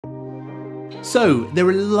So there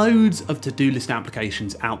are loads of to-do list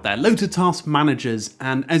applications out there, loads of task managers,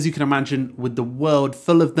 and as you can imagine, with the world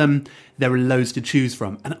full of them, there are loads to choose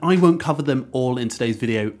from. And I won't cover them all in today's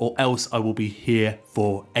video, or else I will be here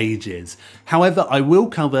for ages. However, I will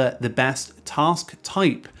cover the best task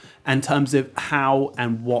type in terms of how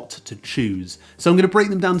and what to choose. So I'm going to break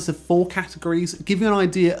them down into 4 categories, give you an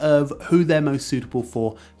idea of who they're most suitable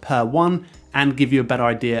for per one, and give you a better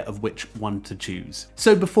idea of which one to choose.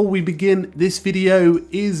 So before we begin, this video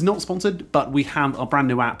is not sponsored, but we have our brand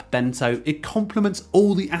new app, Bento. It complements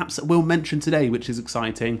all the apps that we'll mention today, which is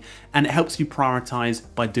exciting, and it helps you prioritize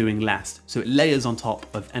by doing less. So it layers on top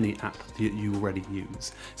of any app that you already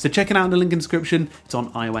use. So check it out in the link in the description. It's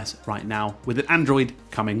on iOS right now with an Android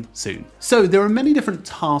coming soon. So there are many different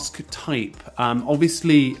task type.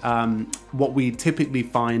 Obviously, what we typically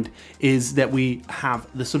find is that we have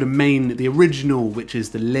the sort of the original, which is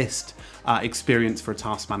the list experience for a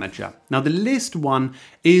task manager. Now the list one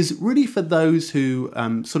is really for those who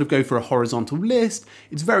sort of go for a horizontal list.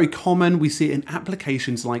 It's very common. We see it in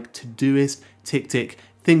applications like Todoist, TickTick,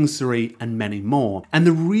 Things3, and many more. And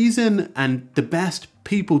the reason and the best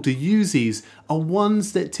people to use these are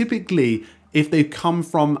ones that typically, if they've come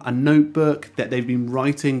from a notebook that they've been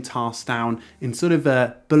writing tasks down in sort of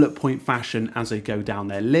a bullet point fashion as they go down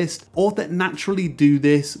their list, or that naturally do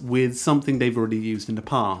this with something they've already used in the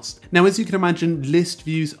past. Now, as you can imagine, list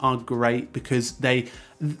views are great because they're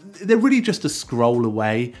really just a scroll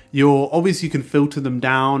away. Obviously you can filter them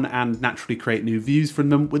down and naturally create new views from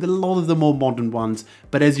them with a lot of the more modern ones.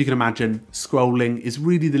 But as you can imagine, scrolling is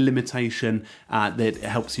really the limitation that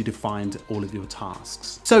helps you to find all of your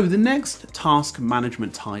tasks. So the next task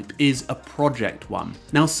management type is a project one.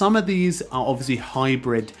 Now, some of these are obviously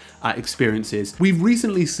hybrid experiences. We've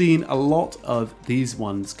recently seen a lot of these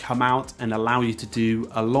ones come out and allow you to do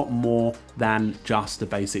a lot more than just a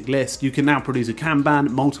basic list. You can now produce a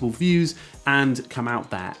Kanban, multiple views, and come out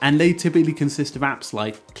there. And they typically consist of apps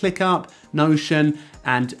like ClickUp, Notion,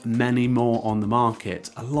 and many more on the market.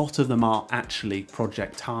 A lot of them are actually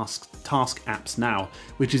project task apps now,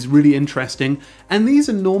 which is really interesting. And these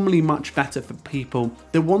are normally much better for people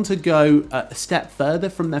that want to go a step further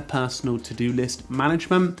from their personal to-do list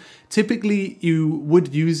management. Typically, you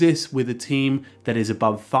would use this with a team that is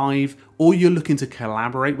above 5, or you're looking to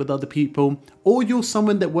collaborate with other people, or you're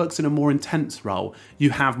someone that works in a more intense role.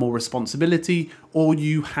 You have more responsibility, or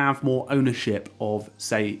you have more ownership of,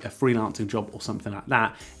 say, a freelancing job or something like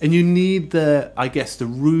that. And you need the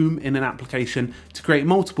room in an application to create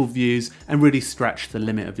multiple views and really stretch the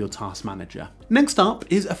limit of your task manager. Next up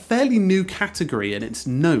is a fairly new category, and it's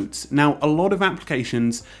notes. Now, a lot of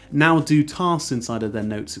applications now do tasks inside of their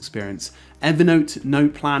notes experience. Evernote,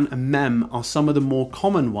 Noteplan, and Mem are some of the more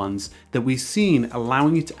common ones that we've seen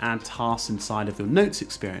allowing you to add tasks inside of your notes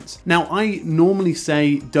experience. Now, I normally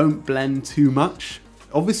say don't blend too much.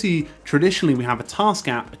 Obviously, traditionally we have a task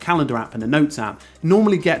app, a calendar app, and a notes app. It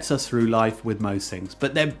normally gets us through life with most things,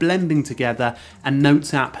 but they're blending together, and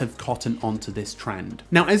notes app have cottoned onto this trend.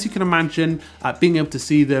 Now, as you can imagine, being able to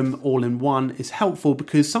see them all in one is helpful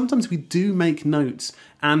because sometimes we do make notes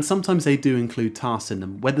and sometimes they do include tasks in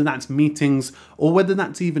them, whether that's meetings or whether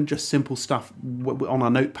that's even just simple stuff on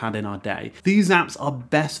our notepad in our day. These apps are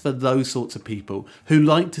best for those sorts of people who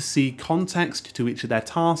like to see context to each of their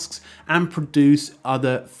tasks and produce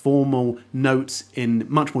other formal notes in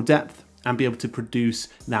much more depth and be able to produce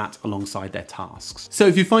that alongside their tasks. So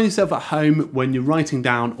if you find yourself at home when you're writing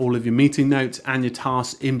down all of your meeting notes and your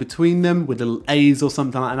tasks in between them with little A's or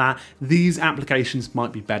something like that, these applications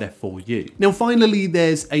might be better for you. Now, finally,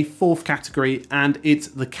 there's a 4th category, and it's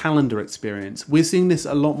the calendar experience. We're seeing this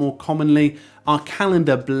a lot more commonly. Our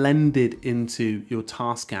calendar blended into your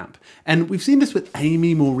task app. And we've seen this with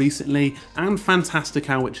Amy more recently, and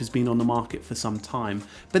Fantastical, which has been on the market for some time.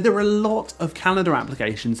 But there are a lot of calendar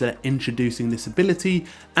applications that are introducing this ability,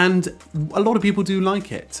 and a lot of people do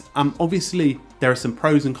like it. Obviously, there are some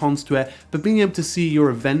pros and cons to it, but being able to see your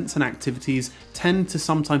events and activities tend to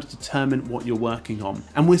sometimes determine what you're working on.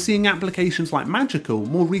 And we're seeing applications like Magical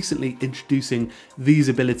more recently introducing these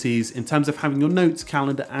abilities in terms of having your notes,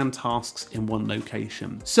 calendar, and tasks in one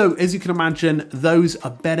location. So as you can imagine, those are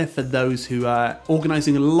better for those who are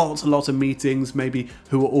organizing lots of meetings, maybe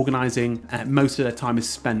who are organizing most of their time is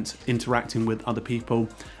spent interacting with other people.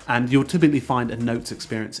 And you'll typically find a notes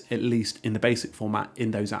experience, at least in the basic format,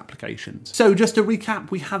 in those applications. So just to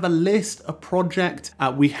recap, we have a list, a project,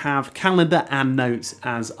 we have calendar and notes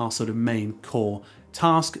as our sort of main core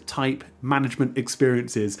task type management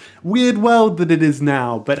experiences. Weird world that it is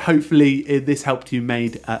now, but hopefully this helped you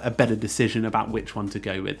made a better decision about which one to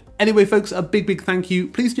go with. Anyway, folks, a big thank you.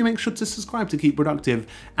 Please do make sure to subscribe to keep productive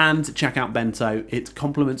and check out Bento. It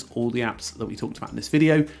complements all the apps that we talked about in this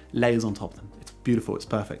video, layers on top of them. It's beautiful, it's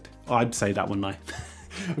perfect. Oh, I'd say that, wouldn't I?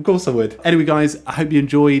 Of course I would. Anyway, guys, I hope you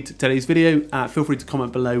enjoyed today's video. Feel free to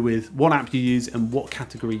comment below with what app you use and what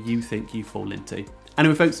category you think you fall into.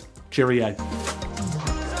 Anyway, folks, cheerio.